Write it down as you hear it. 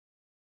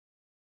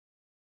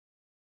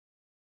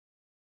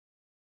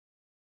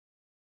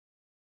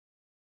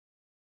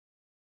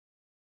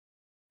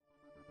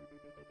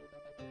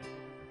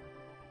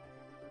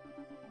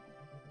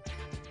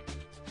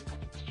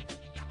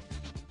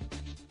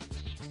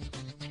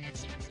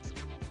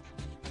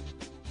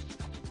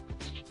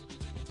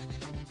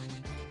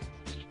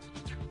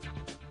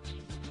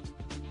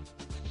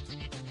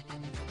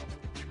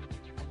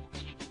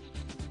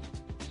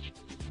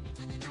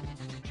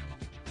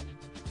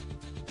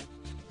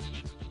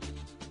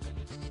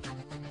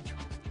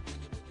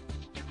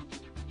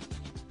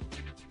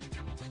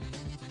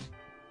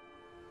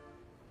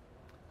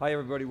Hi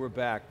everybody, we're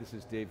back. This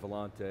is Dave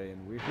Vellante,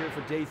 and we're here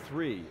for day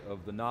 3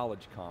 of the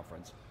Knowledge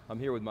Conference. I'm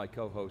here with my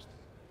co-host,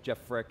 Jeff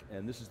Frick,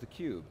 and this is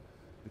theCUBE.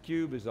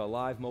 theCUBE is a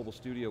live mobile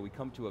studio. We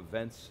come to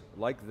events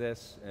like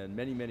this and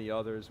many, many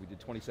others. We did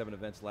 27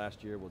 events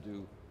last year. We'll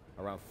do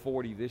around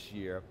 40 this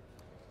year.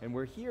 And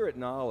we're here at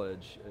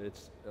Knowledge.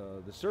 It's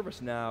the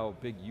ServiceNow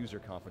Big User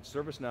Conference.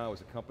 ServiceNow is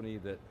a company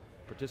that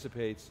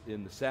participates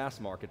in the SaaS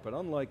market, but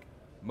unlike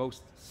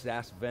most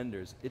SaaS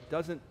vendors, it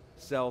doesn't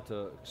sell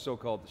to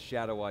so-called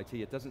shadow IT.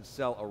 It doesn't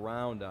sell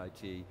around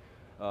IT.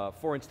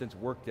 For instance,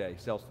 Workday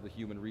sells to the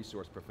human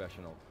resource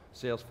professional.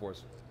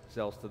 Salesforce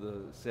sells to the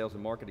sales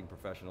and marketing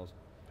professionals.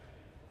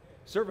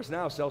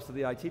 ServiceNow sells to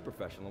the IT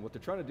professional, and what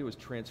they're trying to do is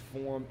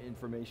transform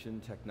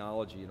information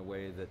technology in a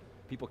way that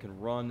people can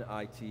run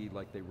IT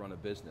like they run a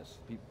business.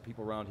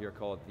 People around here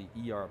call it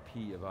the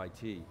ERP of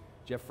IT.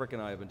 Jeff Frick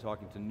and I have been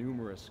talking to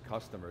numerous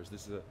customers.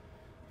 This is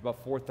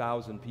about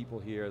 4,000 people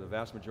here. The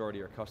vast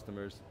majority are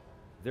customers.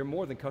 They're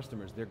more than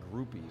customers, they're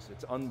groupies.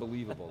 It's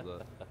unbelievable.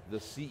 The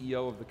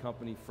CEO of the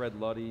company, Fred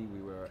Luddy,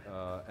 we were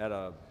at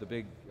the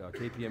big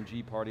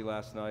KPMG party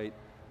last night.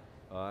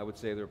 I would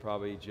say there were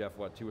probably, Jeff,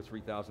 what, 2,000 or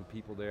 3,000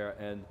 people there,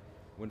 and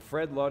when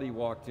Fred Luddy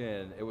walked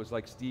in, it was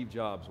like Steve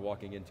Jobs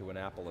walking into an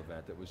Apple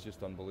event. It was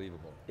just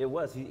unbelievable. It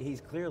was,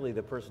 he's clearly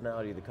the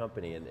personality of the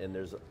company, and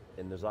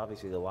there's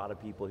obviously a lot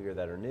of people here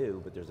that are new,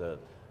 but there's a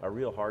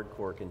real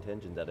hardcore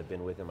contingent that have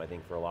been with him, I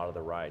think, for a lot of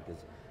the ride,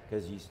 because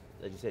as you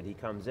said, he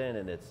comes in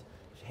and it's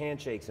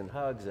handshakes and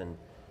hugs and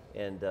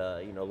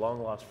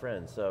long lost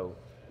friends. So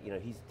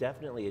he's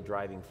definitely a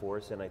driving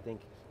force, and I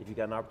think if you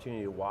got an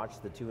opportunity to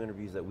watch the 2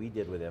 interviews that we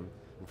did with him,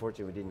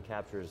 unfortunately we didn't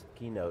capture his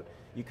keynote,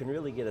 you can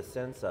really get a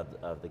sense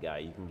of the guy.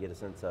 You can get a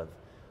sense of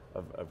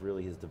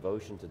really his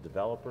devotion to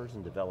developers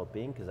and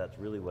developing, because that's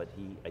really what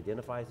he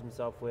identifies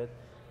himself with,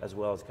 as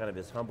well as kind of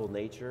his humble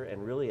nature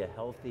and really a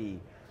healthy,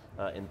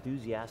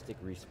 enthusiastic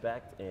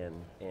respect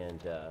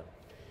and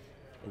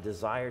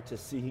desire to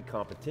see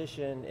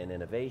competition and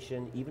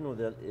innovation, even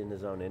in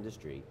his own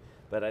industry.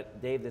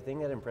 But Dave, the thing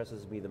that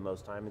impresses me the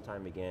most time and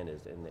time again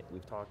is, and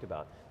we've talked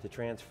about, to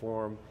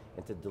transform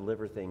and to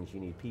deliver things, you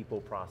need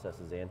people,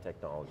 processes, and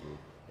technology.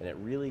 And it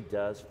really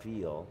does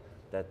feel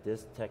that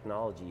this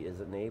technology is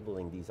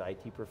enabling these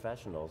IT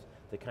professionals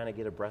to kind of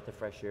get a breath of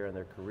fresh air in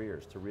their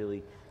careers, to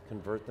really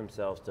convert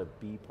themselves to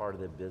be part of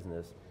the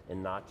business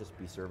and not just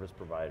be service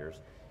providers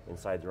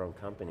inside their own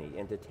company,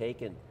 and to take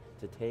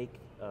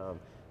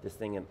this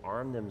thing and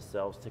arm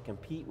themselves to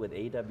compete with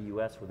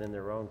AWS within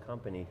their own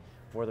company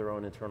for their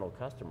own internal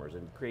customers,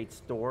 and create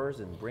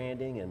stores and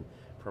branding and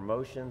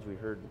promotions. We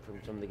heard from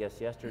some of the guests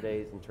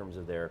yesterday in terms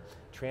of their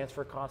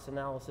transfer cost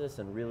analysis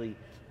and really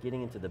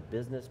getting into the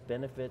business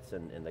benefits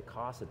and the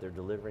costs that they're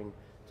delivering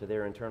to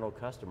their internal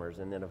customers,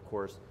 and then of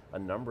course a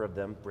number of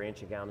them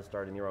branching out and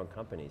starting their own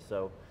companies.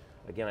 So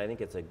again, I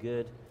think it's a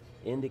good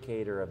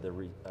indicator of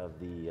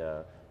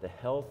the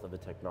health of the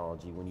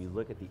technology when you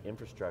look at the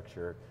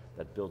infrastructure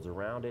that builds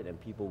around it and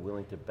people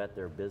willing to bet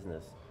their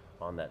business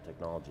on that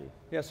technology.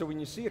 Yeah, so when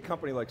you see a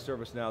company like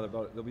ServiceNow,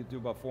 they'll do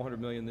about $400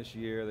 million this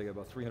year, they got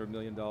about $300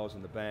 million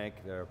in the bank,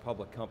 they're a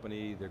public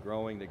company, they're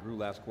growing, they grew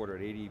last quarter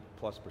at 80+%,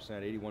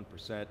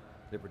 81%,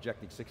 they're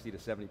projecting 60 to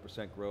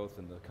 70% growth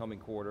in the coming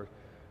quarter.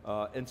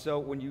 And so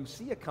when you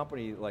see a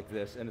company like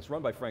this, and it's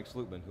run by Frank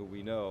Slootman, who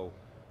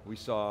we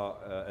saw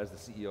as the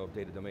CEO of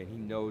Data Domain, he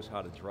knows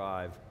how to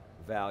drive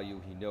value,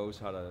 he knows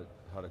how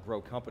to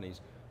grow companies.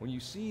 When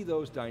you see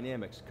those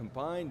dynamics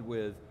combined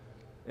with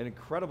an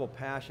incredible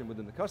passion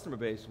within the customer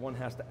base, one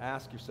has to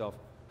ask yourself,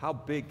 how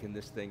big can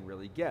this thing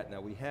really get? Now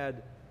we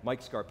had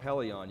Mike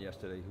Scarpelli on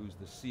yesterday, who's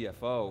the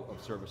CFO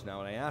of ServiceNow,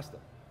 and I asked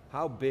him,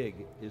 how big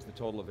is the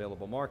total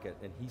available market?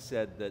 And he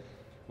said that,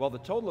 well, the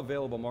total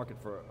available market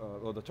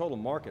the total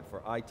market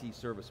for IT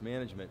service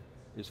management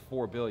is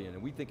 $4 billion,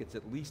 and we think it's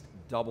at least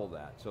double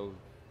that. So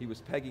he was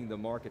pegging the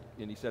market,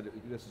 and he said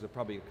this is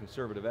probably a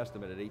conservative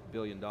estimate at $8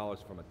 billion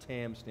from a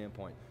TAM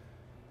standpoint.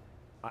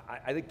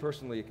 I think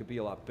personally it could be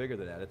a lot bigger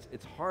than that.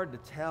 It's hard to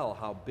tell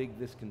how big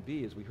this can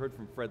be. As we heard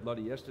from Fred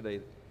Luddy yesterday,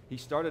 he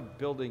started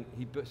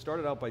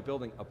out by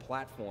building a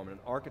platform and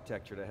an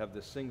architecture to have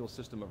this single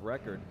system of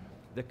record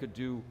that could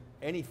do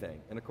anything.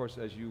 And of course,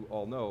 as you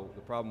all know,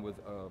 the problem with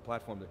a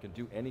platform that can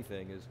do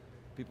anything is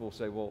people will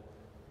say, well,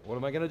 what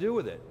am I going to do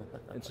with it?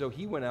 And so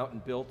he went out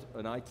and built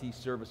an IT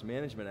service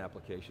management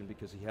application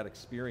because he had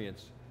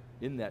experience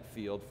in that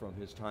field from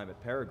his time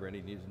at Peregrine.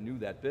 He knew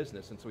that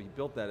business, and so he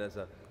built that as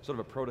a sort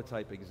of a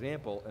prototype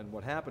example, and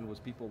what happened was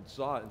people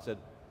saw it and said,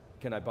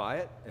 can I buy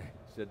it? And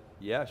he said,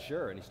 yeah,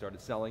 sure, and he started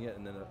selling it,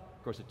 and then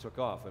of course it took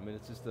off. I mean,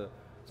 it's just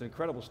it's an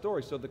incredible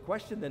story. So the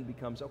question then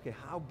becomes, okay,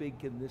 how big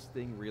can this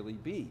thing really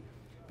be?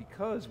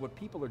 Because what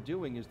people are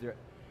doing is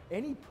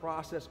any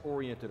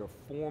process-oriented or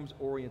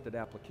forms-oriented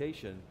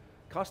application,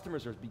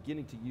 customers are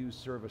beginning to use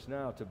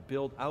ServiceNow to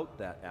build out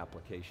that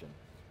application.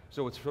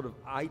 So it's sort of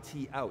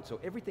IT out. So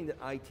everything that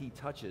IT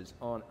touches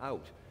on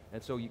out.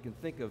 And so you can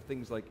think of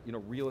things like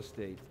real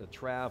estate,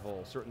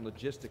 travel, certain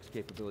logistics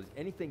capabilities,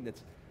 anything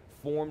that's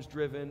forms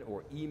driven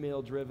or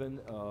email driven,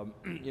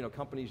 you know,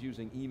 companies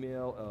using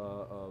email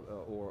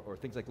or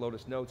things like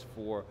Lotus Notes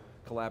for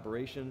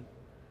collaboration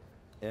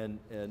and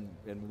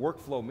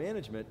workflow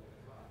management,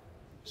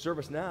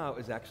 ServiceNow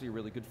is actually a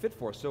really good fit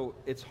for us. So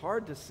it's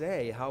hard to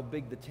say how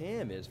big the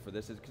TAM is for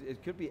this.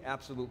 It could be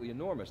absolutely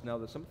enormous. Now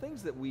there's some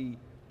things that we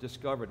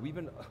discovered.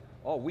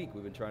 All week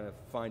we've been trying to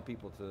find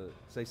people to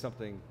say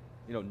something,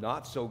 you know,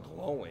 not so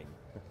glowing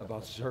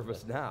about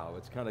ServiceNow.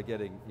 It's kind of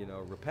getting, you know,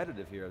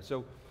 repetitive here.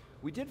 So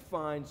we did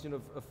find, you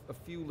know, a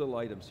few little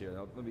items here.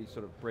 Now let me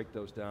sort of break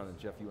those down, and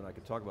Jeff, you and I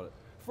could talk about it.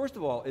 First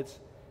of all, it's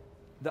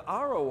the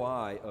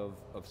ROI of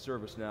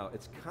ServiceNow.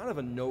 It's kind of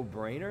a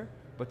no-brainer,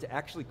 but to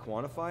actually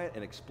quantify it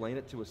and explain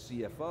it to a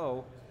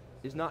CFO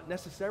is not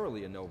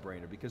necessarily a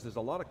no-brainer, because there's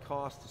a lot of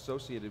costs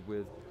associated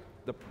with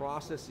the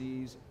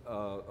processes,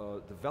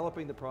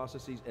 developing the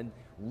processes, and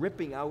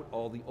ripping out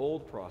all the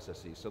old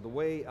processes. So the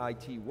way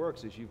IT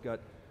works is you've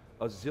got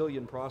a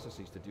zillion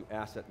processes to do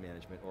asset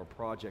management, or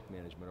project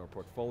management, or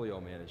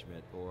portfolio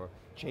management, or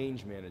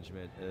change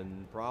management,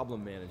 and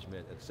problem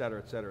management, et cetera,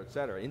 et cetera, et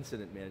cetera,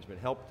 incident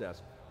management, help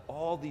desk,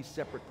 all these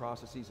separate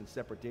processes and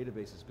separate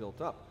databases built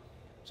up.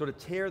 So to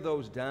tear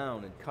those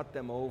down and cut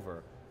them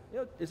over, you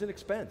know, is an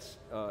expense.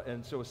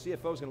 And so a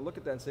CFO is going to look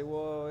at that and say,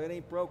 well, it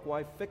ain't broke,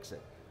 why fix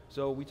it?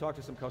 So we talked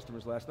to some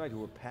customers last night who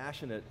were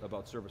passionate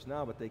about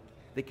ServiceNow, but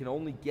they can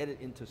only get it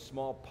into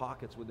small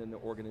pockets within their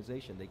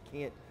organization. They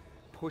can't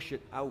push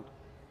it out,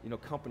 you know,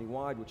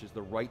 company-wide, which is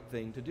the right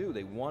thing to do.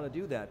 They want to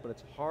do that, but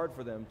it's hard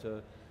for them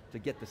to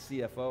get the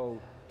CFO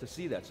to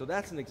see that. So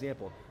that's an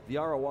example. The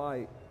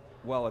ROI,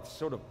 while it's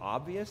sort of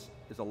obvious,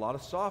 there's a lot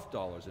of soft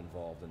dollars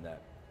involved in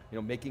that. You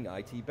know, making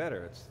IT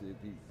better. It's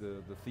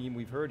the theme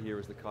we've heard here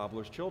is the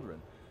cobbler's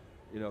children.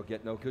 You know,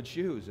 get no good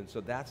shoes, and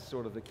so that's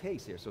sort of the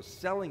case here. So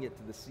selling it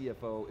to the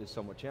CFO is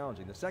somewhat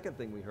challenging. The second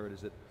thing we heard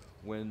is that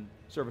when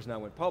ServiceNow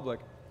went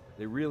public,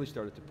 they really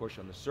started to push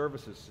on the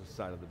services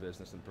side of the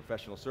business, and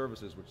professional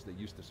services, which they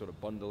used to sort of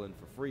bundle in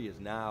for free, is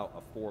now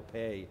a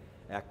for-pay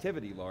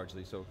activity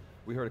largely. So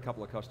we heard a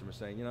couple of customers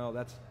saying, you know,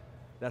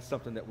 that's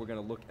something that we're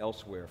going to look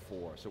elsewhere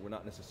for, so we're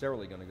not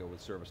necessarily going to go with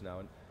ServiceNow.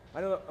 And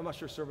I'm not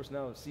sure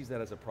ServiceNow sees that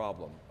as a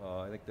problem.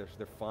 I think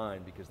they're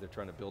fine because they're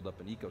trying to build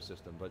up an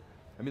ecosystem, but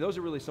I mean, those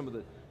are really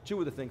two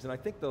of the things, and I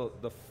think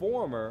the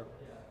former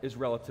is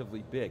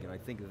relatively big, and I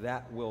think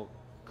that will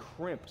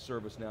crimp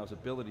ServiceNow's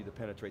ability to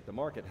penetrate the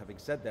market. Having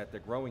said that, they're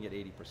growing at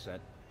 80%,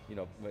 you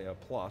know,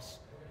 plus,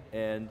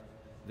 and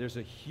there's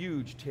a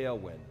huge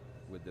tailwind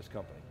with this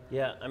company.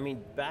 Yeah, I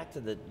mean, back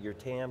to your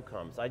TAM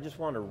comes. I just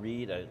want to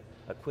read a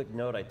quick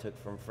note I took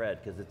from Fred,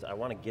 because I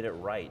want to get it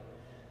right.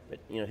 But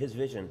you know, his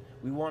vision,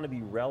 we want to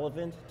be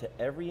relevant to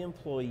every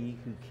employee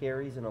who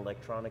carries an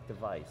electronic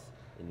device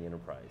in the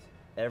enterprise.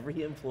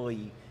 Every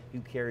employee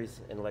who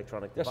carries an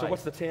electronic device. Yeah, so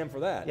what's the TAM for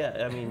that?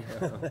 Yeah, I mean,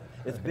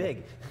 it's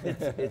big.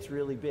 It's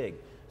really big.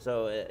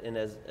 So, and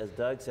as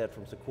Doug said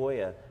from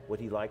Sequoia, what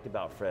he liked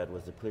about Fred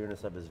was the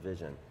clearness of his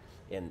vision,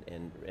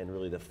 and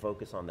really the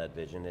focus on that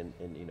vision,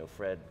 and you know,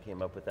 Fred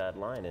came up with that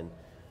line, and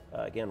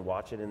again,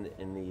 watch it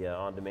in the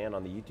on demand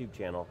on the YouTube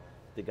channel.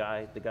 The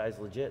guy's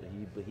legit.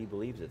 He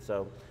believes it.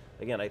 So,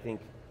 again, I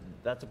think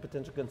that's a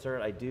potential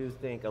concern. I do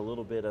think a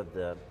little bit of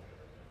the,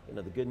 you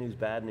know, the good news,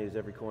 bad news,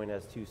 every coin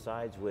has two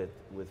sides with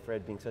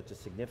Fred being such a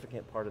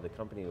significant part of the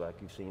company, like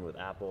you've seen with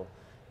Apple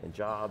and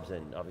Jobs,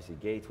 and obviously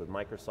Gates with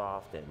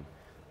Microsoft,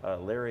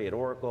 and Larry at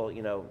Oracle.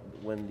 You know,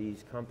 when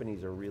these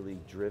companies are really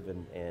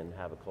driven and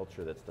have a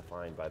culture that's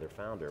defined by their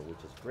founder, which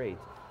is great,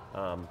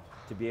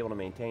 to be able to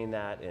maintain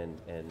that and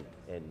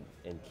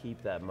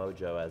keep that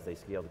mojo as they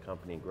scale the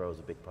company and grow as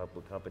a big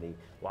public company.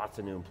 Lots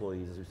of new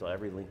employees, as we saw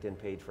every LinkedIn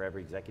page for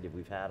every executive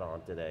we've had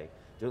on today.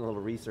 Doing a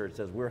little research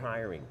says we're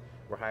hiring.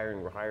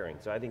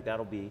 So I think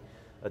that'll be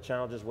a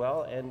challenge as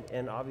well,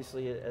 and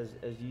obviously, as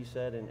you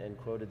said and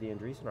quoted the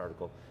Andreessen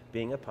article,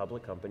 being a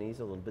public company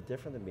is a little bit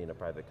different than being a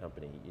private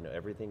company. You know,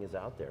 everything is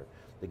out there.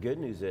 The good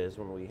news is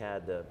when we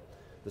had the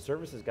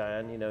services guy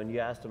on, you know, and you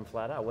asked him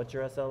flat out, what's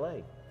your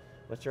SLA?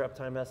 What's your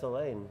uptime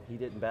SLA? And he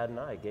didn't bat an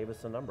eye, gave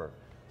us a number.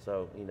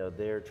 So, you know,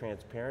 their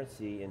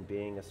transparency in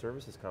being a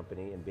services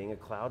company and being a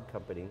cloud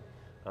company,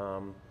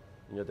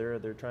 you know,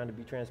 they're trying to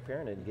be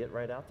transparent and get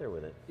right out there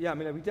with it. Yeah, I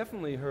mean, we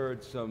definitely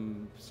heard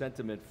some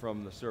sentiment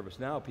from the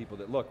ServiceNow people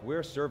that, look,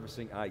 we're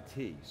servicing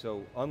IT.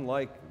 So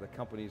unlike the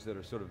companies that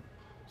are sort of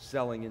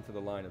selling into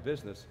the line of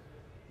business,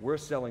 we're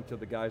selling to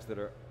the guys that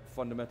are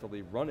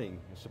fundamentally running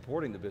and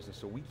supporting the business,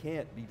 so we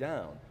can't be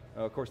down.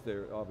 Of course,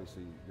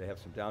 obviously they have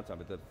some downtime,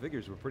 but the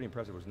figures were pretty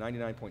impressive. It was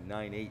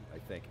 99.98, I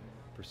think,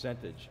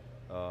 percentage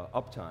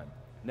uptime.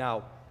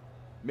 Now,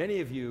 many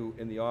of you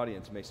in the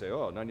audience may say,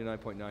 oh,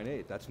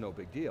 99.98, that's no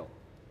big deal.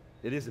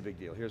 It is a big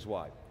deal, here's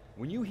why.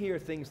 When you hear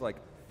things like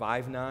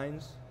 5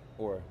 nines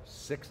or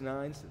 6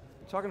 nines,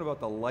 you're talking about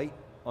the light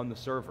on the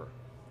server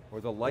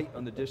or the light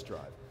on the disk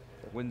drive.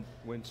 When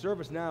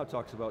ServiceNow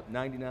talks about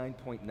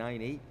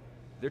 99.98,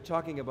 they're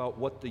talking about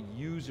what the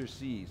user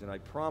sees, and I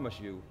promise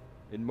you,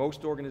 in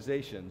most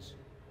organizations,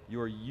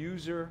 your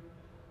user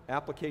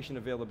application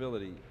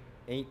availability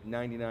ain't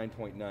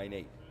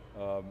 99.98.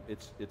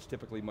 it's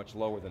typically much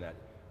lower than that.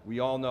 We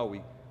all know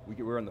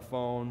we're on the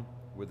phone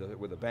with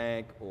a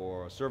bank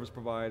or a service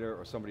provider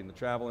or somebody in the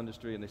travel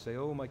industry and they say,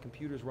 oh, my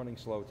computer's running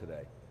slow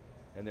today.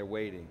 And they're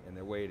waiting, and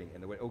they're waiting,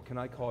 and they're waiting. Oh, can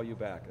I call you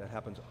back? That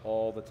happens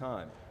all the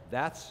time.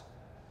 That's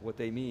what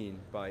they mean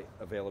by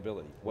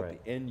availability, what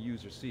right. the end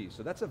user sees.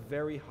 So that's a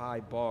very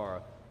high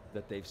bar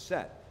that they've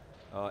set.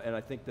 And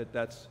I think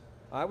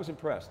I was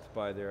impressed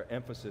by their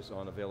emphasis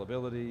on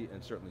availability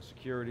and certainly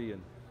security,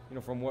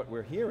 and from what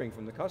we're hearing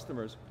from the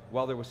customers,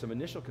 while there was some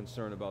initial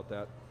concern about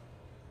that,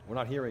 we're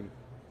not hearing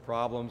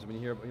problems. I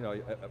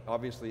mean,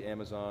 obviously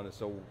Amazon is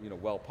so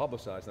well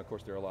publicized, and of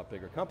course they're a lot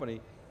bigger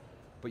company,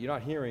 but you're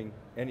not hearing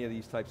any of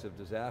these types of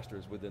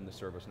disasters within the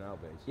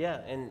ServiceNow base.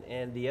 Yeah,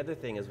 and the other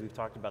thing is we've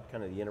talked about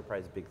kind of the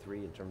enterprise big three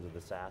in terms of the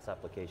SaaS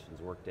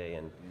applications, Workday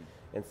and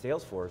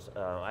Salesforce.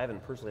 I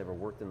haven't personally ever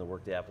worked in the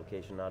Workday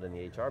application, not in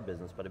the HR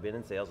business, but I've been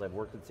in sales, I've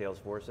worked at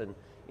Salesforce, and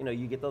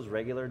you get those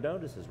regular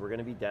notices. We're going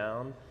to be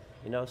down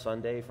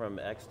Sunday from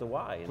X to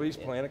Y. Please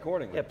plan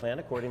accordingly. Yeah, plan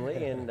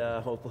accordingly, and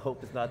hope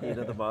it's not the end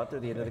of the month or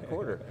the end of the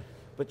quarter.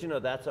 But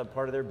that's a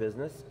part of their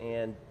business,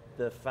 and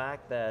the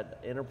fact that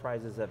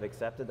enterprises have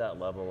accepted that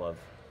level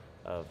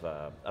of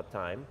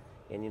uptime,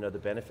 and the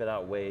benefit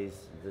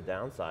outweighs the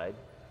downside,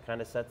 kind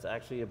of sets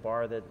actually a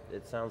bar that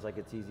it sounds like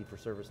it's easy for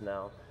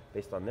ServiceNow,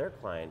 based on their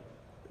client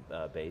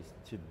base,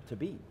 to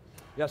beat.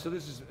 Yeah, so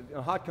this is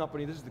a hot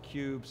company. This is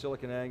theCUBE,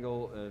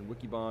 SiliconANGLE, and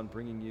Wikibon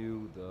bringing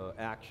you the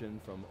action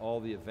from all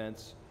the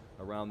events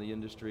around the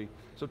industry.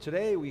 So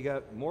today we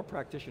got more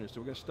practitioners.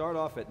 So we're going to start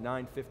off at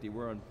 9:50.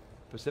 We're on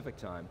Pacific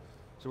time.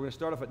 So we're going to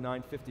start off at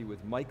 9:50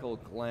 with Michael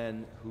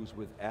Glenn, who's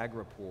with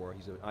Agripor.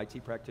 He's an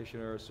IT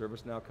practitioner,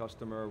 ServiceNow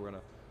customer. We're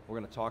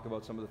going to talk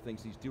about some of the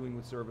things he's doing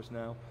with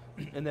ServiceNow.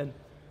 And then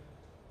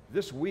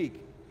this week,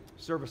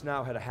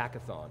 ServiceNow had a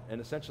hackathon,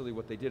 and essentially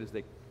what they did is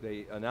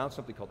they announced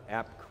something called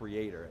App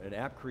Creator. And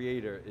App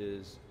Creator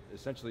is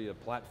essentially a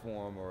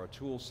platform or a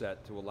tool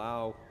set to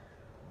allow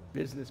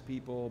business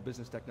people,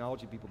 business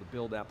technology people to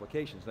build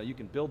applications. Now you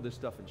can build this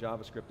stuff in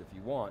JavaScript if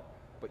you want,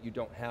 but you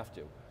don't have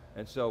to.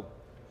 And so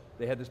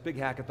they had this big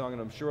hackathon, and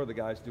I'm sure the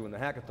guys doing the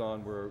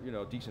hackathon were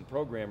decent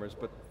programmers,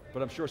 but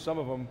I'm sure some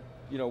of them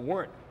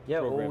weren't. Yeah,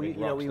 well,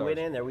 we went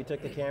in there, we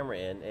took the camera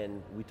in,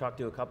 and we talked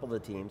to a couple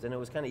of the teams, and it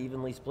was kind of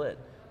evenly split.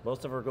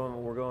 Most of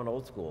them were going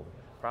old school,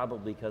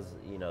 probably because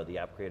the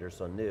app creator is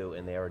so new,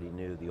 and they already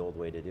knew the old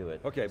way to do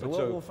it. Okay, so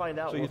but we'll find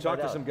out. So you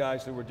talked to some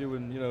guys who were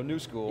doing new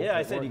school. Yeah,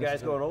 I said, you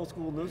guys going old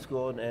school, new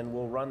school, and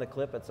we'll run the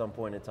clip at some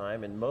point in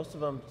time, and most of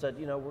them said,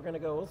 we're going to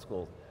go old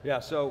school. Yeah,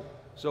 so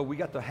we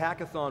got the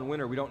hackathon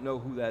winner. We don't know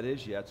who that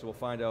is yet, so we'll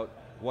find out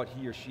what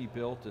he or she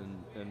built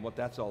and what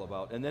that's all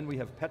about. And then we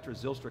have Petra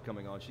Zylstra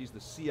coming on. She's the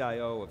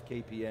CIO of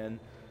KPN.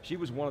 She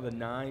was one of the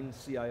 9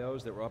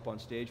 CIOs that were up on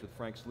stage with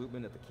Frank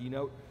Slootman at the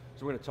keynote.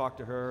 So we're going to talk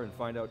to her and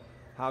find out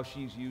how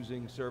she's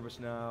using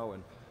ServiceNow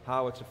and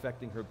how it's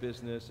affecting her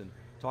business, and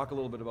talk a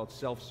little bit about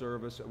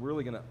self-service. We're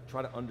really going to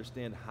try to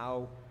understand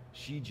how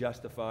she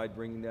justified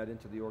bringing that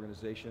into the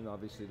organization.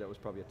 Obviously that was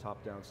probably a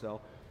top-down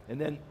sell. And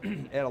then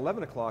at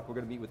 11 o'clock, we're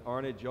going to meet with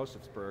Arne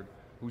Josefsberg,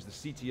 who's the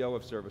CTO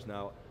of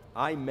ServiceNow.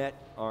 I met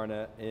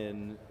Arne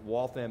in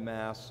Waltham,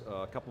 Mass.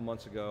 A couple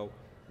months ago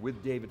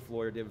with David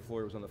Floyer. David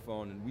Floyer was on the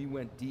phone, and we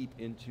went deep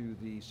into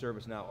the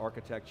ServiceNow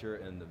architecture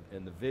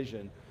and the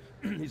vision.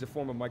 He's a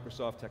former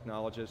Microsoft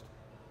technologist,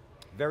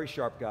 very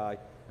sharp guy.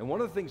 And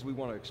one of the things we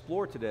want to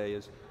explore today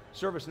is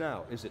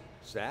ServiceNow. Is it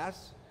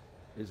SaaS?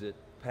 Is it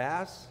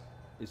PaaS?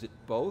 Is it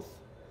both?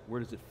 Where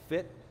does it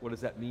fit? What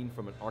does that mean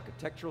from an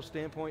architectural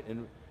standpoint?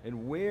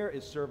 And where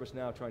is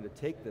ServiceNow trying to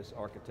take this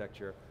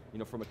architecture,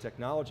 from a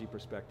technology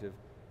perspective,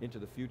 into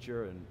the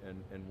future,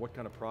 and what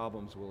kind of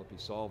problems will it be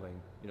solving,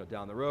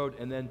 down the road?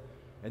 And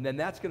then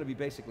that's going to be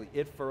basically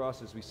it for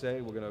us, as we say.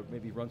 We're going to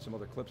maybe run some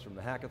other clips from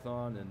the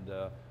hackathon,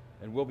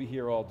 and we'll be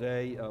here all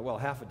day. Well,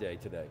 half a day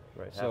today.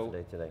 Right, half a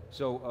day today.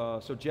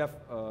 So Jeff,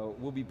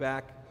 we'll be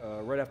back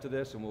right after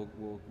this, and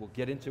we'll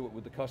get into it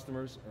with the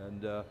customers,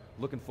 and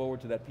looking forward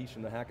to that piece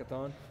from the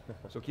hackathon.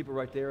 So keep it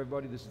right there,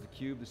 everybody. This is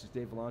theCUBE. This is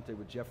Dave Vellante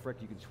with Jeff Frick.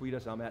 You can tweet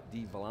us. I'm at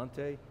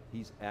 @dvellante.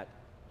 He's at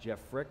Jeff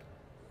Frick.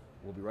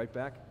 We'll be right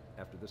back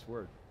after this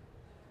word.